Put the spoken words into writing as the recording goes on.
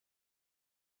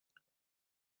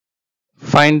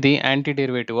Find the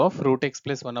antiderivative of root x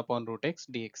plus 1 upon root x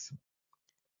dx.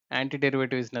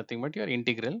 Antiderivative is nothing but your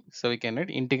integral. So we can write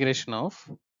integration of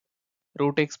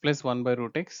root x plus 1 by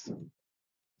root x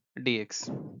dx,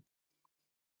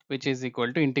 which is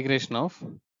equal to integration of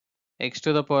x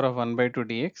to the power of 1 by 2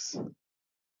 dx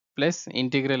plus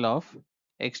integral of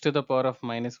x to the power of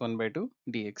minus 1 by 2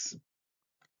 dx.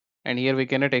 And here we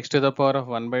can write x to the power of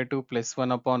 1 by 2 plus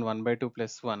 1 upon 1 by 2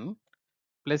 plus 1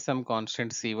 plus some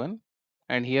constant c1.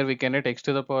 And here we can write x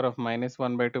to the power of minus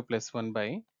 1 by 2 plus 1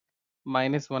 by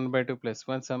minus 1 by 2 plus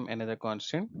 1 some another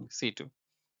constant c2,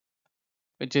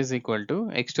 which is equal to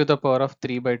x to the power of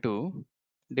 3 by 2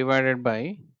 divided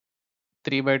by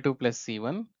 3 by 2 plus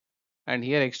c1. And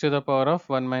here x to the power of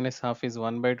 1 minus half is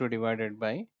 1 by 2 divided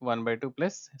by 1 by 2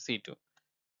 plus c2.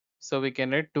 So we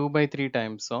can write 2 by 3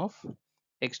 times of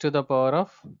x to the power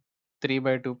of 3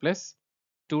 by 2 plus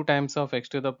 2 times of x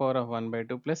to the power of 1 by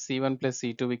 2 plus c1 plus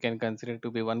c2 we can consider to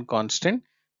be one constant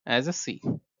as a c.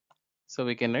 So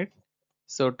we can write,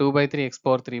 so 2 by 3 x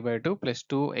power 3 by 2 plus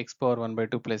 2 x power 1 by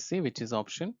 2 plus c, which is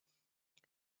option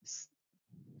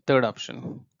third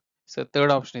option. So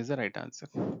third option is the right answer.